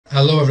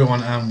Hello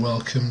everyone and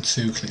welcome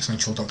to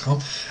QlikCentral.com.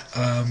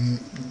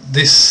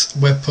 This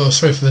web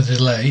post, sorry for the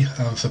delay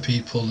for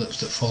people that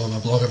follow my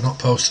blog. I've not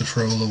posted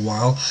for a little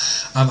while.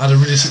 I had a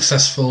really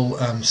successful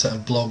set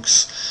of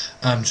blogs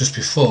just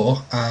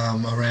before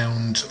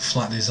around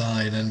flat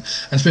design, and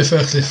to be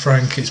perfectly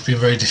frank, it's been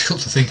very difficult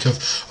to think of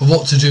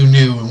what to do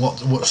new and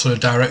what sort of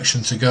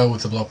direction to go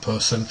with the blog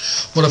post. And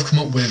what I've come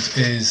up with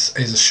is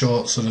a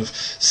short sort of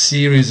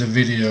series of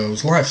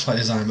videos like flat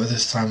design, but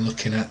this time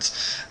looking at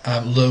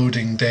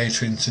loading data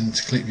into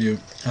QlikView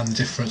and the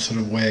different sort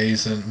of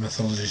ways and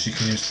methodologies you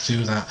can use to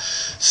do that.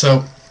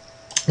 So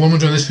what I'm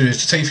doing in this video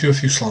is to take you through a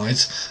few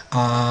slides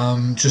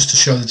just to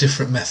show the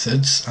different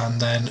methods,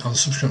 and then on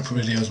subsequent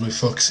videos we're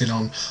focusing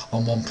on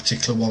one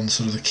particular one,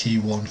 sort of the key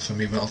one for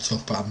me, but I'll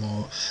talk about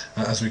more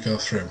as we go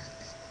through.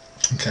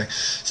 Okay,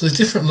 so there's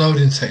different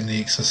loading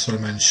techniques, as sort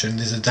of mentioned.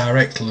 There's a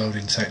direct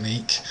loading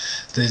technique,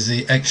 there's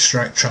the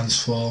extract,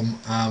 transform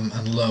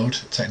and load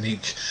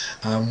technique,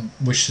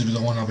 which is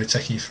the one I'll be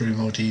taking you through in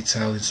more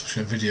detail in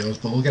subsequent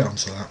videos, but we'll get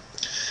onto that.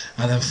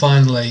 And then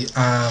finally,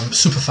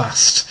 super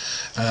fast,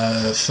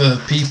 for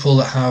people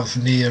that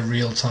have near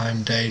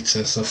real-time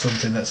data, so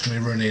something that's going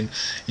to be running,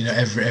 you know,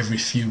 every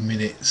few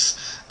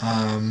minutes,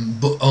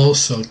 but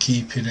also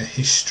keeping a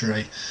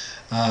history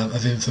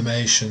of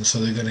information, so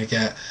they're going to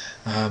get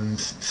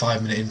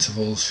 5-minute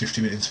intervals,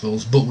 50-minute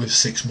intervals, but with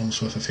 6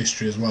 months worth of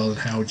history as well. And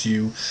how do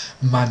you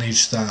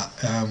manage that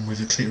with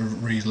the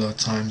Qlik reload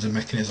times and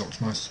making it as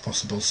optimised as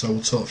possible? So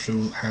we'll talk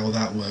through how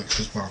that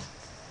works as well.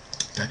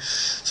 Okay,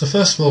 so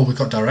first of all we've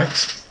got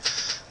direct,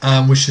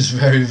 which is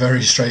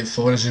very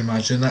straightforward, as you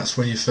imagine. That's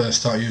when you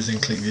first start using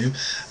QlikView,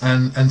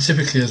 and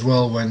typically as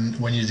well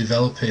when you're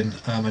developing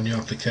a new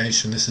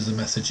application, this is the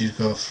method you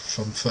go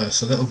from first.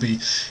 So that'll be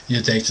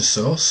your data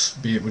source,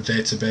 be it with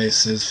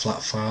databases,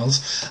 flat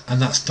files, and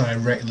that's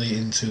directly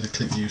into the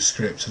QlikView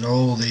script, and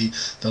all the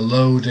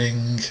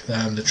loading,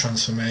 the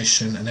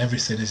transformation and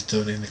everything is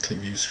done in the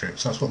QlikView script.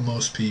 So that's what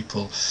most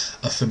people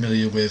are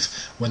familiar with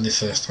when they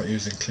first start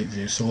using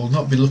QlikView. So we'll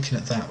not be looking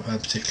at that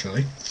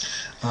particularly.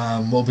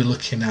 What we'll be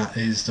looking at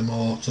is the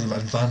more sort of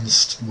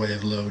advanced way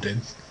of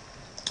loading,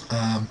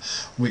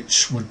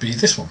 which would be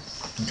this one.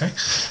 Okay,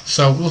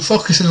 so we'll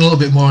focus in a little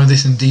bit more on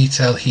this in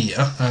detail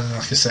here, and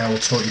like I say, I will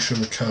talk you through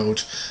the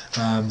code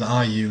that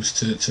I use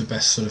to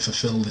best sort of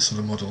fulfill this sort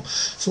of model.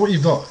 So what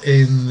you've got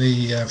in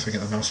the, if I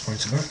get the mouse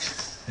pointer back,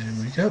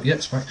 here we go, yep,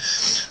 it's back.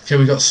 Okay,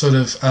 we've got sort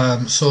of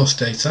source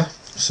data.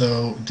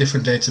 So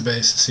different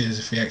databases,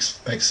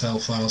 CSV, Excel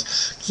files,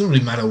 doesn't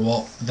really matter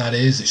what that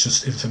is, it's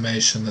just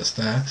information that's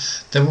there.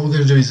 Then what we're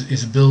going to do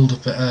is build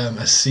up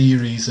a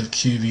series of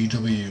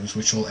QVWs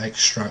which will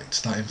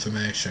extract that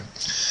information.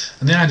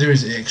 And the idea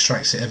is it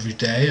extracts it every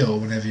day, or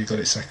whenever you've got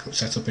it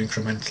set up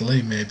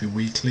incrementally, maybe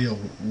weekly, or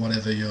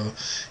whatever your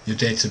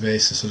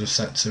database is sort of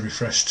set to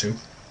refresh to.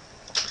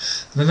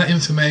 And then that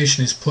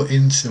information is put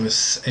into a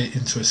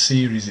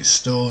series, it's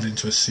stored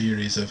into a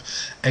series of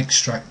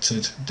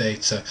extracted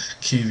data,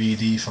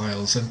 QVD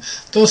files, and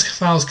those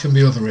files can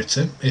be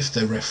overwritten if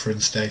they're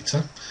reference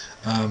data,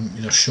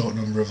 you know, short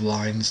number of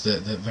lines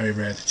that very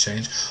rarely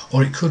change,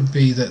 or it could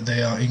be that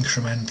they are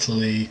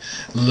incrementally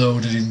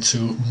loaded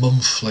into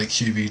monthly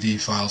QVD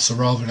files. So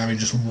rather than having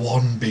just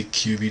one big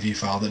QVD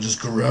file that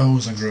just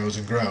grows and grows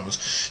and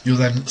grows, you'll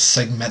then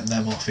segment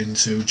them off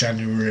into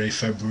January,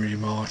 February,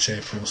 March,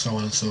 April, so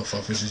on and so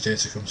forth as the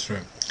data comes through.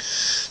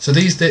 So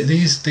these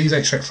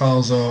extract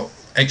files are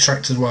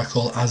extracted what I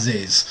call as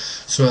is.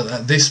 So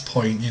at this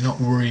point you're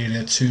not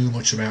worrying too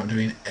much about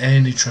doing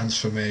any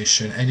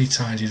transformation, any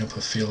tidying up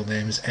of field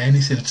names,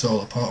 anything at all,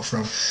 apart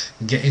from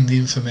getting the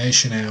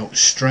information out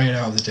straight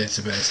out of the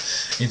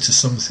database into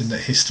something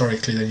that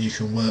historically then you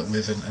can work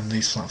with, and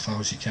these flat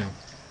files you can.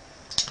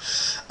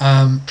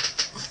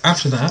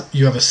 After that,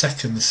 you have a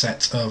second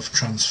set of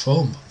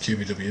transform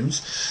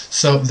QVWs.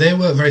 So they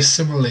work very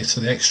similarly to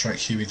the extract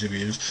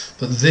QVWs,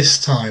 but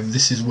this time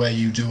this is where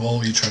you do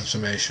all your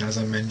transformation. As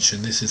I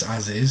mentioned, this is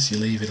as is, you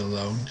leave it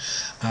alone,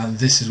 and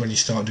this is when you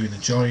start doing the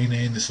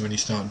joining, this is when you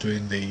start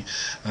doing the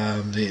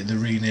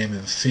renaming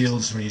of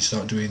fields, when you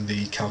start doing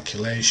the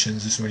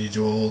calculations, this is when you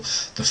do all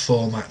the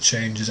format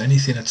changes,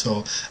 anything at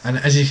all. And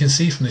as you can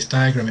see from this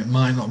diagram, it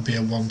might not be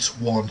a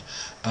one-to-one,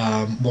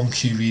 one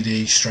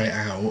QVD straight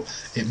out.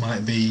 It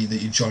might be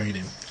that you're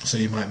joining, so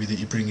it might be that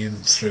you bring in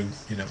through,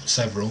 you know,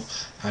 several,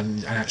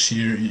 and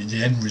actually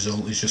the end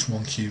result is just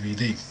one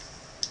QVD.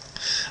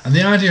 And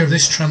the idea of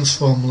this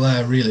transform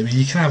layer, really, I mean,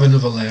 you can have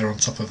another layer on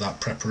top of that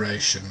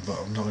preparation, but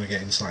I'm not going to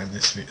get into that in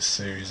this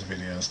series of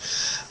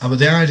videos. But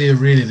the idea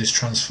really of this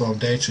transform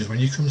data is when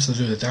you come to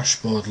do the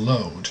dashboard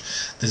load,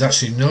 there's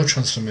actually no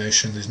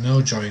transformation, there's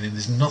no joining,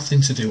 there's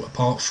nothing to do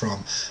apart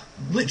from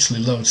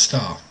literally load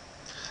star.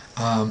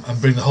 And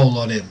bring the whole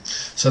lot in.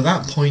 So at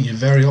that point you're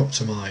very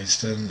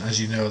optimized, and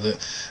as you know that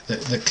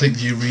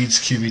QlikView reads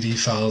QVD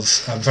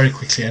files very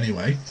quickly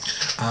anyway,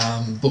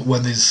 but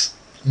when there's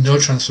no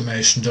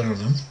transformation done on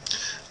them,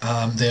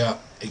 they are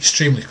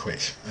extremely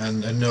quick,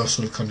 and no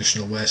sort of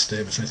conditional where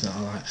statements or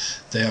anything like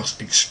that. They are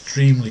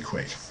extremely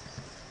quick.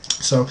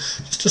 So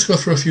just go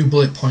through a few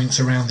bullet points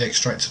around the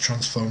extract to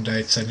transform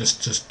data, and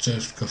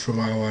just go through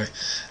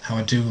how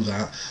I do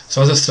that.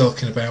 So as I was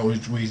talking about,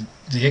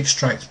 the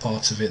extract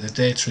part of it, the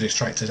data is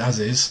extracted as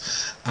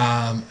is,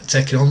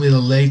 taking only the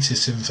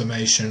latest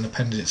information and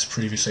appending it to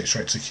previous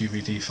extracted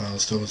QVD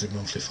files, stores in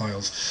monthly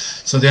files.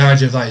 So the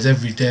idea of that is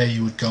every day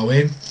you would go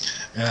in,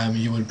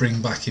 you would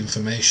bring back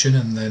information,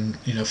 and then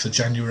for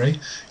January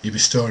you'd be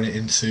storing it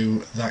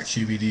into that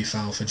QVD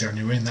file for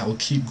January, and that will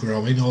keep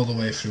growing all the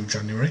way through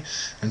January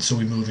until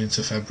we move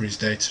into February's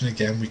data, and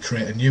again we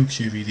create a new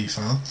QVD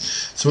file.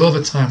 So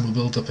over time we'll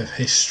build up a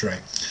history,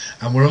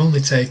 and we're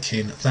only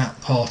taking that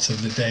part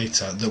of the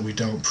data that we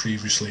don't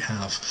previously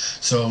have.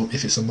 So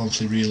if it's a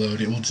monthly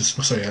reload, it will just,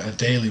 a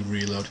daily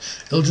reload,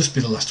 it'll just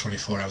be the last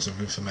 24 hours of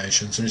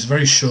information. So it's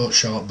very short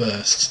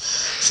bursts.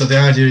 So the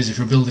idea is if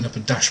you're building up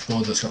a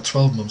dashboard that's got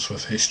 12 months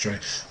worth of history,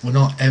 we're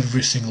not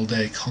every single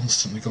day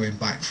constantly going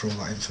back for all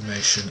that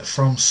information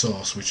from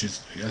source, which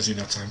is, as you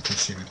know, time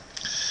consuming.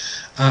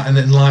 And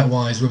then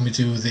likewise, when we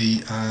do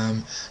the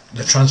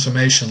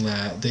transformation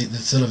layer,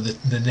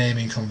 the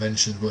naming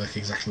conventions work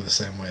exactly the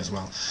same way as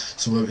well.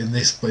 So in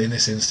this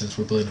instance,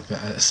 we're building up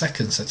a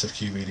second set of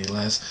QVD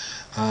layers,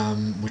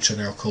 which are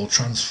now called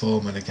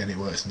transform, and again it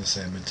works in the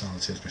same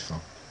mentality as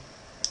before.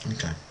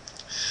 Okay.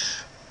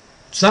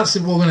 So that's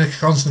what we're going to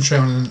concentrate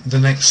on in the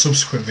next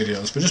subsequent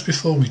videos. But just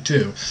before we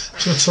do, I'm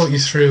just going to talk you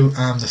through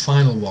the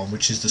final one,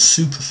 which is the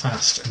super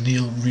fast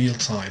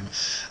real-time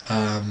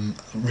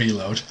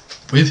reload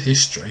with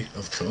history,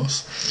 of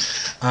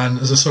course. And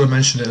as I sort of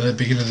mentioned at the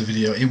beginning of the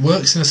video, it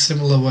works in a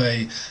similar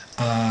way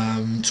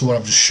to what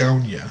I've just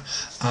shown you,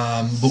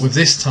 but with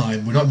this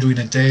time we're not doing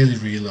a daily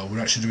reload, we're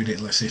actually doing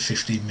it, let's say,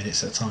 15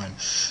 minutes at a time.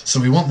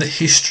 So we want the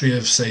history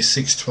of, say,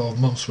 6-12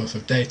 months worth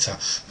of data,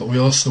 but we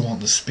also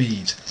want the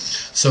speed.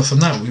 So from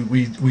that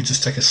we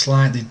just take a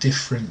slightly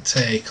different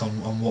take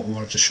on what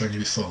I've just shown you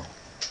before.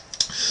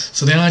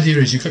 So the idea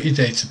is you've got your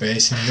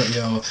database and you've got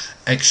your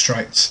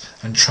extract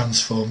and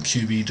transform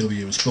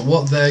QBWs, but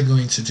what they're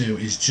going to do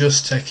is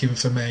just take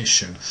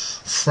information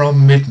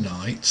from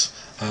midnight,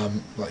 so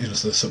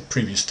the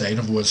previous day, in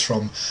other words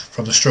from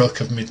the stroke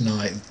of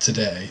midnight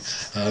today,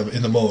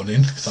 in the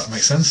morning, if that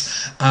makes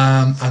sense,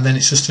 and then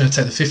it's just going to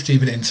take the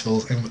 15-minute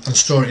interval and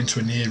store it into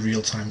a near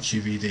real-time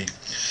QVD.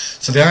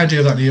 So the idea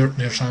of that near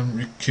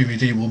real-time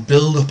QVD will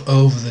build up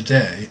over the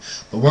day,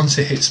 but once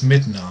it hits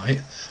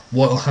midnight,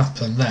 what will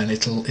happen then,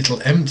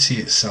 it'll empty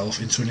itself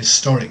into an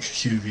historic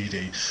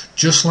QVD,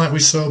 just like we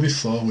saw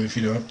before with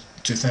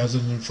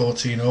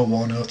 2014,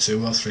 01,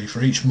 02, 03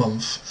 for each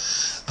month.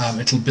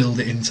 It'll build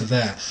it into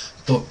there,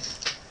 but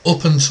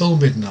up until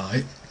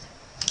midnight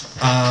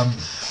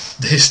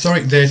the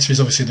historic data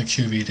is obviously in the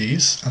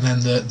QVDs, and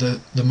then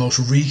the most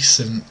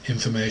recent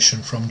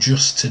information from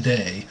just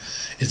today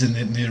is in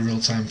the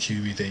real-time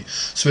QVD.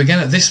 So again,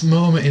 at this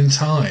moment in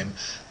time,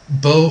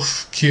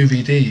 both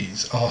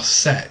QVDs are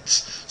set,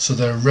 so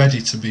they're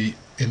ready to be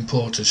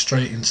imported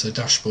straight into the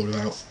dashboard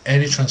without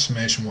any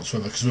transformation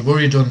whatsoever, because we've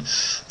already done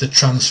the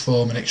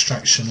transform and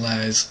extraction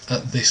layers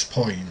at this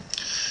point.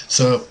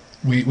 So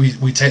we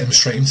take them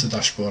straight into the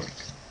dashboard,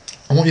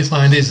 and what you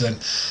find is then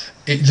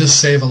it does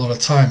save a lot of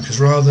time, because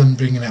rather than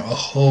bringing out a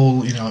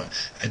whole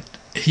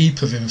a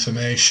heap of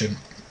information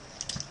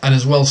and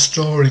as well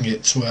storing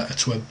it to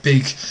a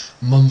big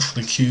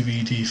monthly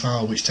QVD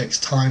file which takes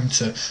time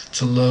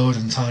to load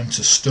and time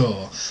to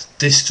store,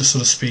 this just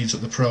sort of speeds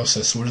up the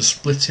process. So we're just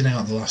splitting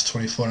out the last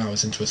 24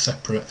 hours into a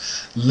separate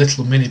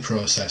little mini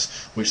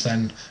process, which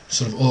then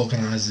sort of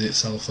organises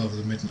itself over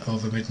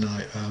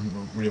midnight,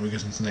 really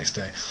goes into the next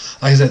day.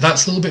 Like I said,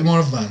 that's a little bit more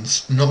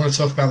advanced. I'm not going to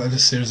talk about that in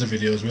this series of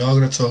videos. We are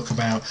going to talk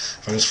about,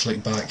 if I just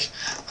flick back,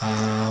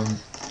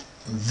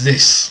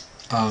 this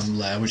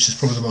layer, which is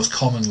probably the most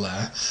common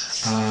layer,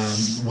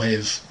 way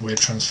of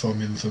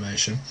transforming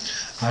information.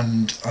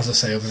 And as I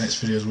say, over the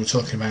next videos we're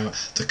talking about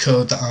the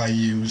code that I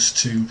use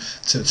to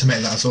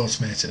make that as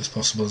automated as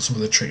possible, and some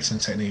of the tricks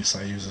and techniques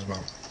I use as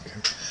well.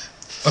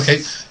 Okay,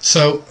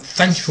 so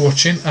thank you for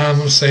watching. I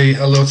want to say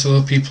hello to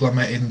the people I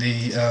met in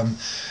the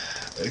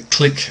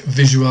Qlik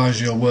Visualize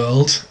Your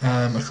World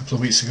a couple of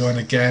weeks ago, and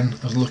again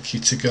I was lucky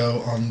to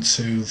go on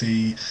to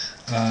the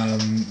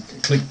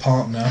Qlik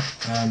Partner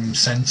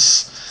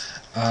Sense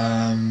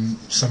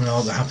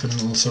seminar that happened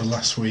sort of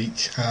last week.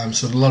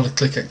 So a lot of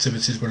Qlik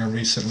activities going on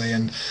recently,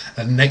 and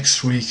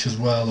next week as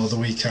well, or the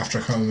week after,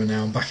 I can't remember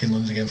now, I'm back in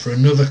London again for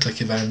another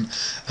Qlik event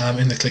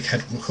in the Qlik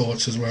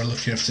headquarters, where I'm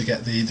lucky enough to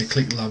get the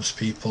Qlik Labs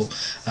people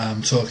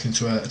talking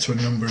to a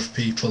number of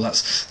people.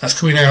 That's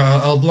coming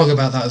out. I'll blog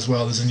about that as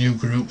well. There's a new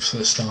group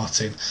that's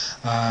starting,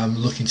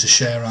 looking to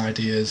share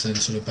ideas and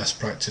sort of best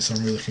practice. I'm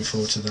really looking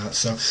forward to that.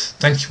 So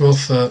thank you all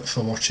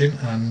for watching,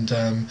 and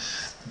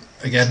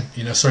again,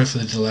 sorry for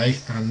the delay,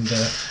 and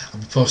I'll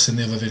be posting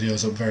the other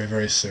videos up very,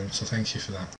 very soon, so thank you for that.